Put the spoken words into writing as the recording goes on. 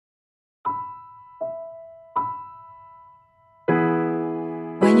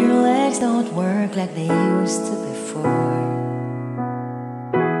legs don't work like they used to before,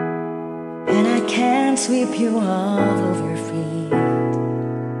 and I can't sweep you off of your feet.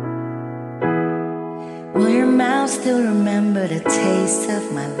 Will your mouth still remember the taste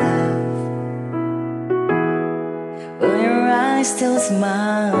of my love? Will your eyes still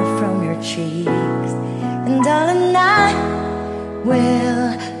smile from your cheeks? And darling, I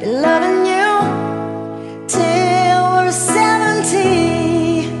will be loving you till we're 70.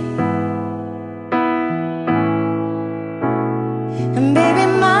 And baby,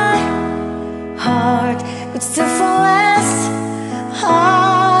 my heart could still fall as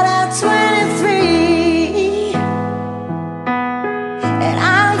hard at 23. And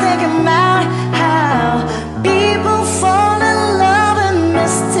I'm thinking about how people fall in love in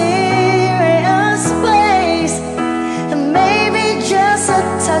mysterious ways, and maybe just a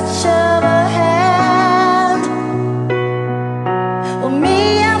touch of a hand. Well, me,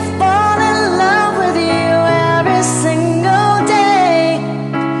 I fall in love with you every single day,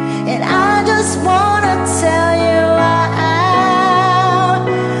 and I just wanna tell you I am.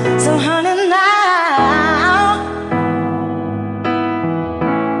 So honey, now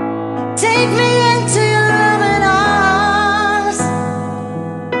take me into your loving arms,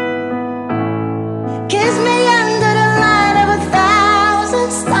 kiss me under the light of 1,000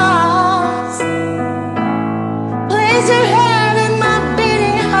 stars, place your hand in my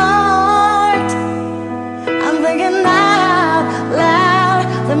beating heart. I'm thinking out loud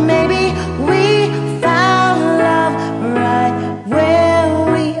that maybe we found love right where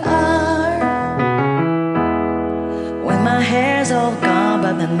we are. When my hair's all gone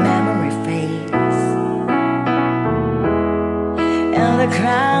but the memory fades, and the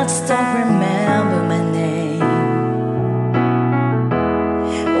crowds don't remember my name,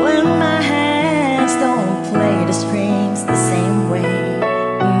 when my hands don't play the strings the same way,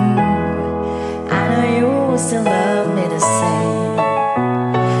 I know you will still love me the same.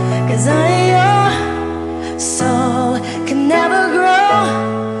 'Cause honey, your soul can never grow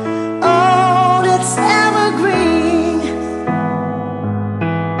old, it's evergreen.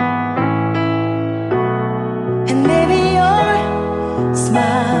 And maybe your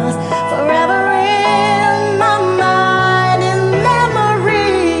smile's forever in my mind, in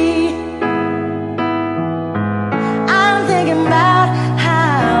memory. I'm thinking about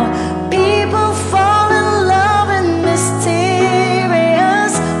how people fall in love in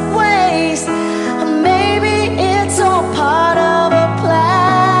mysterious ways, and maybe it's all part of a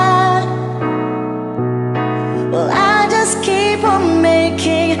plan. Well, I just keep on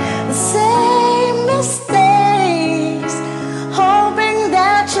making the same mistakes, hoping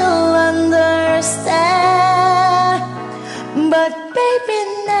that you'll understand. But baby,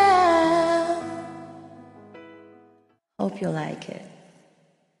 now hope you like it,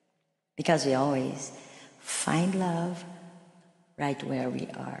 because we always find love right where we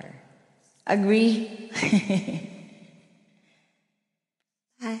are. Agree?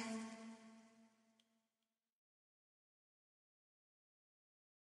 Bye.